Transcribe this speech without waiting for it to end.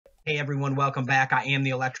Hey everyone, welcome back. I am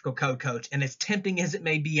the Electrical Code Coach, and as tempting as it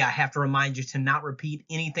may be, I have to remind you to not repeat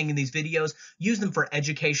anything in these videos. Use them for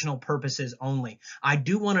educational purposes only. I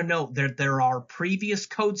do want to note that there are previous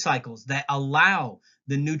code cycles that allow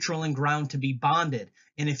the neutral and ground to be bonded,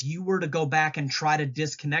 and if you were to go back and try to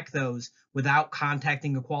disconnect those without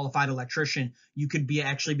contacting a qualified electrician, you could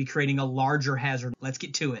actually be creating a larger hazard. Let's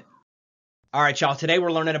get to it. All right, y'all. Today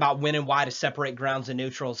we're learning about when and why to separate grounds and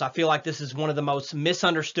neutrals. I feel like this is one of the most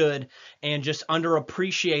misunderstood and just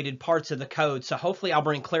underappreciated parts of the code. So hopefully I'll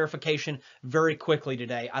bring clarification very quickly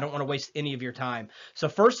today. I don't want to waste any of your time. So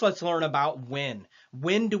first, let's learn about when.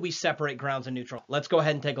 When do we separate grounds and neutrals? Let's go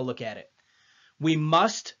ahead and take a look at it. We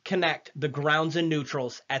must connect the grounds and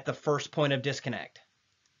neutrals at the first point of disconnect.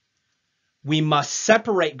 We must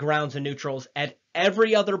separate grounds and neutrals at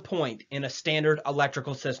every other point in a standard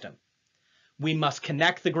electrical system. We must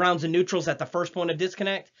connect the grounds and neutrals at the first point of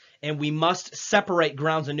disconnect, and we must separate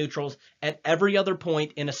grounds and neutrals at every other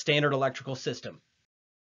point in a standard electrical system.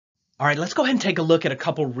 All right, let's go ahead and take a look at a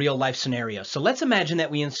couple real life scenarios. So let's imagine that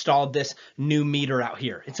we installed this new meter out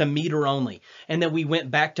here. It's a meter only. And then we went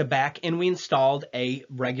back to back and we installed a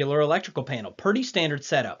regular electrical panel. Pretty standard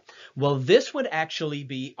setup. Well, this would actually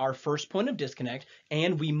be our first point of disconnect,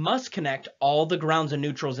 and we must connect all the grounds and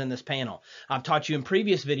neutrals in this panel. I've taught you in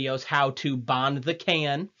previous videos how to bond the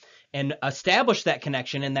can and establish that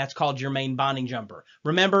connection, and that's called your main bonding jumper.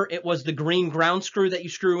 Remember, it was the green ground screw that you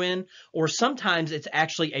screw in, or sometimes it's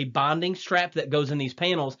actually a bonding strap that goes in these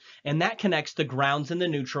panels, and that connects the grounds and the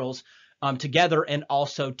neutrals together and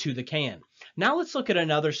also to the can. Now let's look at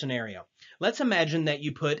another scenario. Let's imagine that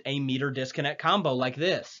you put a meter disconnect combo like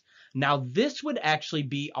this. Now this would actually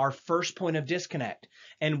be our first point of disconnect,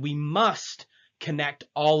 and we must connect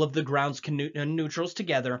all of the grounds and neutrals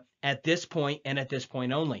together at this point and at this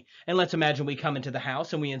point only. And let's imagine we come into the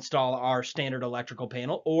house and we install our standard electrical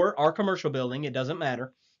panel or our commercial building, it doesn't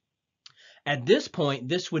matter. At this point,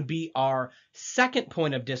 this would be our second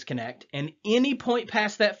point of disconnect, and any point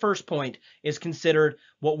past that first point is considered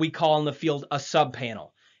what we call in the field a subpanel.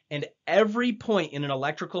 And every point in an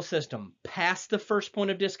electrical system past the first point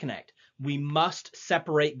of disconnect, we must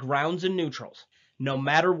separate grounds and neutrals. No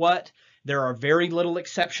matter what, there are very little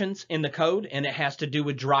exceptions in the code, and it has to do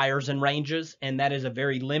with dryers and ranges, and that is a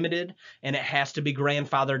very limited, and it has to be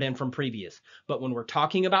grandfathered in from previous. But when we're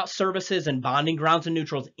talking about services and bonding grounds and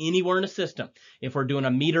neutrals anywhere in a system, if we're doing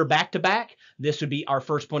a meter back-to-back, this would be our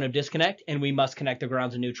first point of disconnect, and we must connect the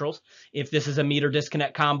grounds and neutrals. If this is a meter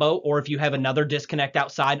disconnect combo, or if you have another disconnect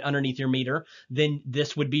outside underneath your meter, then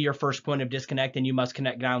this would be your first point of disconnect, and you must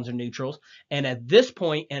connect grounds and neutrals. And at this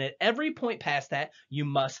point, and at every point past that, you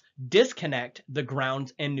must disconnect the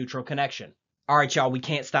grounds and neutral connection. All right, y'all, we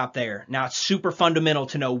can't stop there. Now, it's super fundamental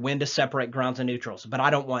to know when to separate grounds and neutrals, but I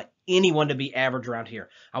don't want anyone to be average around here.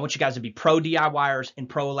 I want you guys to be pro DIYers and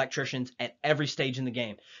pro electricians at every stage in the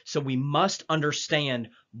game. So we must understand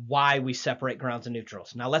why we separate grounds and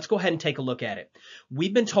neutrals. Now, let's go ahead and take a look at it.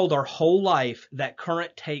 We've been told our whole life that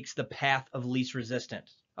current takes the path of least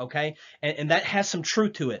resistance. Okay, and that has some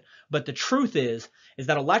truth to it, but the truth is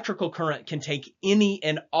that electrical current can take any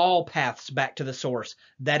and all paths back to the source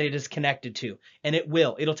that it is connected to, and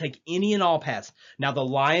it'll take any and all paths. Now, the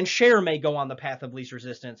lion's share may go on the path of least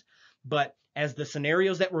resistance, but as the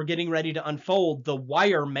scenarios that we're getting ready to unfold, the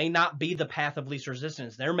wire may not be the path of least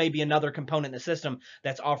resistance. There may be another component in the system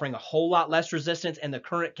that's offering a whole lot less resistance, and the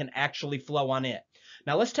current can actually flow on it.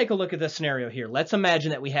 Now, let's take a look at this scenario here. Let's imagine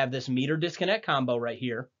that we have this meter disconnect combo right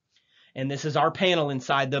here, and this is our panel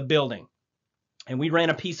inside the building. And we ran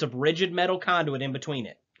a piece of rigid metal conduit in between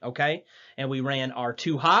it, okay? And we ran our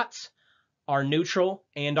two hots, our neutral,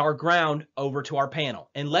 and our ground over to our panel.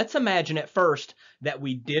 And let's imagine at first that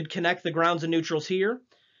we did connect the grounds and neutrals here,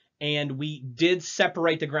 and we did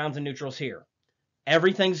separate the grounds and neutrals here.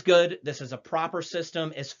 Everything's good. This is a proper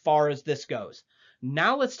system as far as this goes.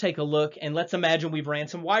 Now let's take a look, and let's imagine we've ran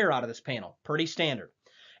some wire out of this panel. Pretty standard.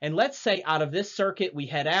 And let's say out of this circuit, we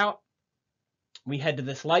head out. We head to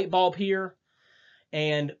this light bulb here,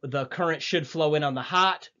 and the current should flow in on the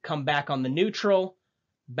hot, come back on the neutral,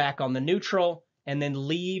 back on the neutral, and then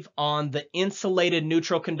leave on the insulated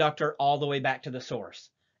neutral conductor all the way back to the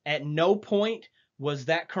source. At no point was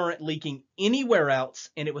that current leaking anywhere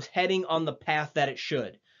else, and it was heading on the path that it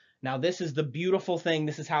should. Now, this is the beautiful thing.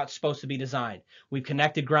 This is how it's supposed to be designed. We've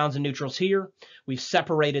connected grounds and neutrals here. We've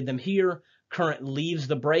separated them here. Current leaves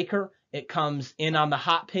the breaker. It comes in on the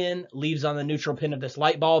hot pin, leaves on the neutral pin of this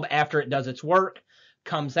light bulb after it does its work,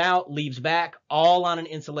 comes out, leaves back, all on an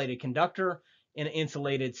insulated conductor, in an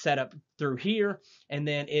insulated setup through here, and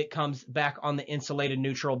then it comes back on the insulated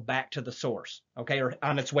neutral back to the source, okay, or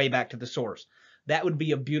on its way back to the source. That would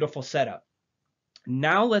be a beautiful setup.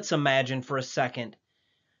 Now let's imagine for a second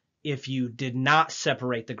if you did not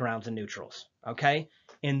separate the grounds and neutrals, okay?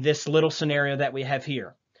 In this little scenario that we have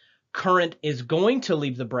here, current is going to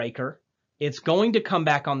leave the breaker. It's going to come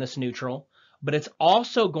back on this neutral, but it's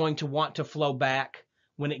also going to want to flow back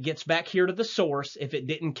when it gets back here to the source. If it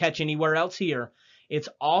didn't catch anywhere else here, it's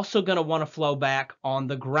also going to want to flow back on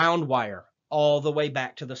the ground wire all the way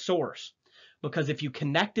back to the source. Because if you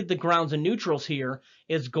connected the grounds and neutrals here,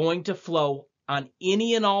 it's going to flow on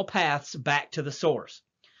any and all paths back to the source.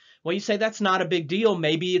 Well, you say that's not a big deal.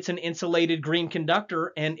 Maybe it's an insulated green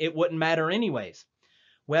conductor and it wouldn't matter anyways.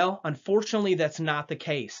 Well, unfortunately, that's not the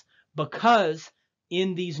case, because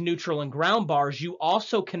in these neutral and ground bars, you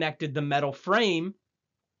also connected the metal frame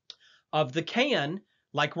of the can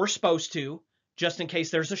like we're supposed to, just in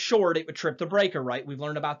case there's a short, it would trip the breaker, right? We've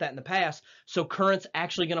learned about that in the past. So current's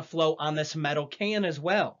actually going to flow on this metal can as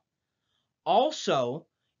well. Also,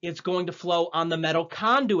 it's going to flow on the metal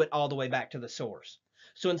conduit all the way back to the source.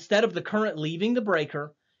 So instead of the current leaving the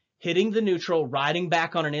breaker, hitting the neutral, riding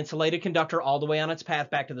back on an insulated conductor all the way on its path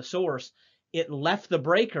back to the source, it left the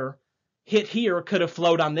breaker, hit here, could have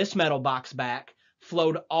flowed on this metal box back,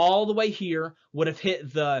 flowed all the way here, would have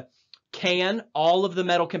hit the can, all of the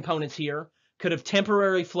metal components here, could have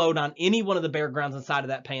temporarily flowed on any one of the bare grounds inside of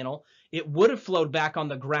that panel. It would have flowed back on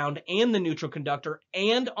the ground and the neutral conductor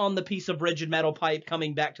and on the piece of rigid metal pipe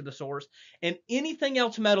coming back to the source, and anything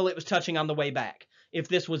else metal it was touching on the way back. If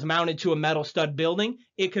this was mounted to a metal stud building,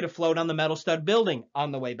 it could have flowed on the metal stud building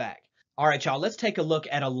on the way back. All right, y'all, let's take a look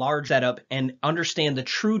at a large setup and understand the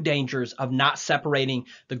true dangers of not separating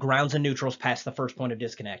the grounds and neutrals past the first point of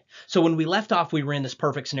disconnect. So when we left off, we were in this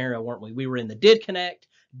perfect scenario, weren't we? We were in the did connect,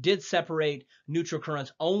 did separate, neutral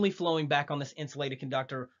currents only flowing back on this insulated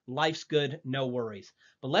conductor. Life's good, no worries.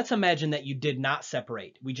 But let's imagine that you did not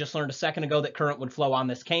separate. We just learned a second ago that current would flow on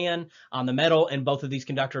this can, on the metal, and both of these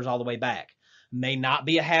conductors all the way back. May not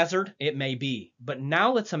be a hazard, it may be. But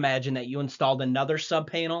now let's imagine that you installed another sub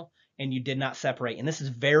panel and you did not separate. And this is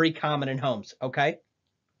very common in homes, okay?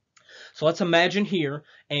 So let's imagine here,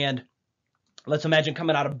 and let's imagine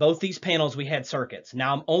coming out of both these panels we had circuits.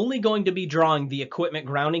 Now I'm only going to be drawing the equipment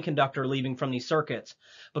grounding conductor leaving from these circuits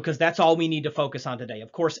because that's all we need to focus on today.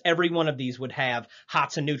 Of course, every one of these would have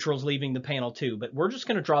hots and neutrals leaving the panel too, but we're just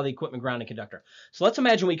going to draw the equipment grounding conductor. So let's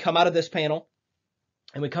imagine we come out of this panel,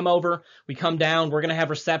 and we come over, we come down, we're going to have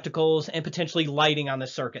receptacles and potentially lighting on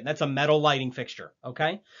this circuit. That's a metal lighting fixture,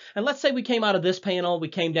 okay? And let's say we came out of this panel, we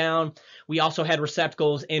came down, we also had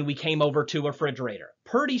receptacles, and we came over to a refrigerator.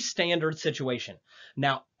 Pretty standard situation.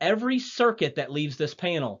 Now, every circuit that leaves this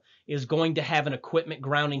panel is going to have an equipment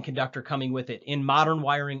grounding conductor coming with it in modern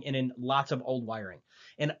wiring and in lots of old wiring.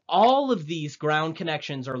 And all of these ground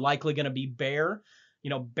connections are likely going to be bare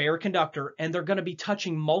conductor, and they're going to be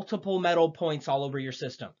touching multiple metal points all over your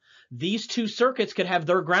system. These two circuits could have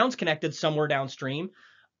their grounds connected somewhere downstream,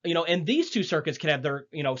 and these two circuits could have their,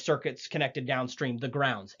 circuits connected downstream, the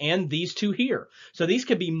grounds, and these two here. So these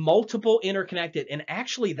could be multiple interconnected, and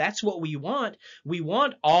actually that's what we want. We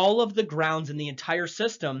want all of the grounds in the entire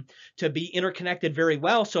system to be interconnected very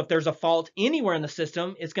well, so if there's a fault anywhere in the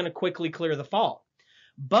system, it's going to quickly clear the fault.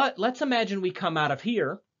 But let's imagine we come out of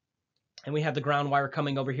here, and we have the ground wire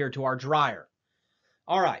coming over here to our dryer.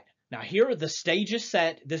 All right, now here the stage is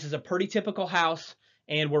set. This is a pretty typical house,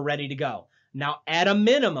 and we're ready to go. Now, at a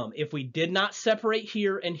minimum, if we did not separate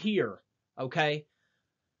here and here, okay,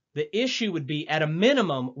 the issue would be at a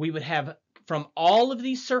minimum, we would have from all of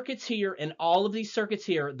these circuits here and all of these circuits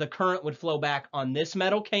here, the current would flow back on this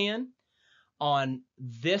metal can, on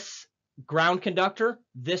this ground conductor,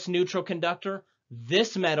 this neutral conductor,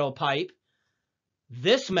 this metal pipe,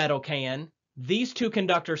 this metal can, these two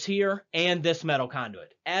conductors here, and this metal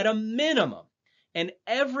conduit at a minimum, and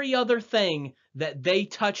every other thing that they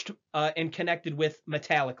touched and connected with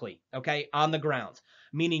metallically, okay, on the grounds,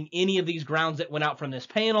 meaning any of these grounds that went out from this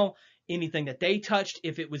panel, anything that they touched,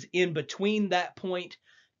 if it was in between that point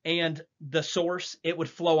and the source, it would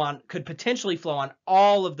flow on, could potentially flow on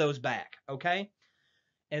all of those back, okay?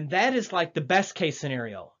 And that is like the best case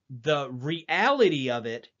scenario. The reality of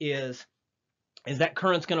it is that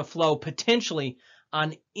current's going to flow potentially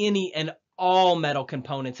on any and all metal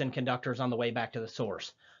components and conductors on the way back to the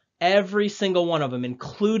source. Every single one of them,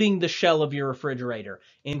 including the shell of your refrigerator,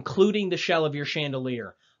 including the shell of your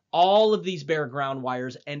chandelier, all of these bare ground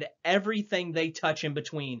wires and everything they touch in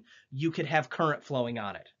between, you could have current flowing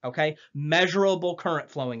on it, okay? Measurable current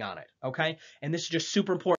flowing on it, okay? And this is just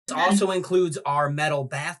super important. This also includes our metal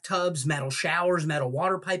bathtubs, metal showers, metal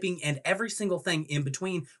water piping, and every single thing in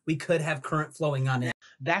between we could have current flowing on it.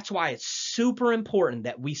 That's why it's super important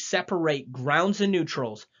that we separate grounds and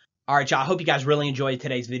neutrals. All right, y'all, I hope you guys really enjoyed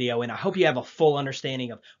today's video, and I hope you have a full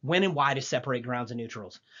understanding of when and why to separate grounds and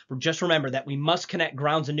neutrals. Just remember that we must connect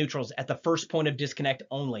grounds and neutrals at the first point of disconnect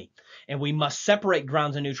only, and we must separate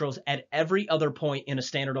grounds and neutrals at every other point in a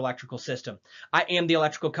standard electrical system. I am the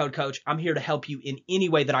Electrical Code Coach. I'm here to help you in any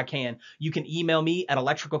way that I can. You can email me at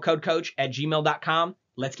electricalcodecoach@gmail.com.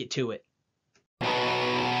 Let's get to it.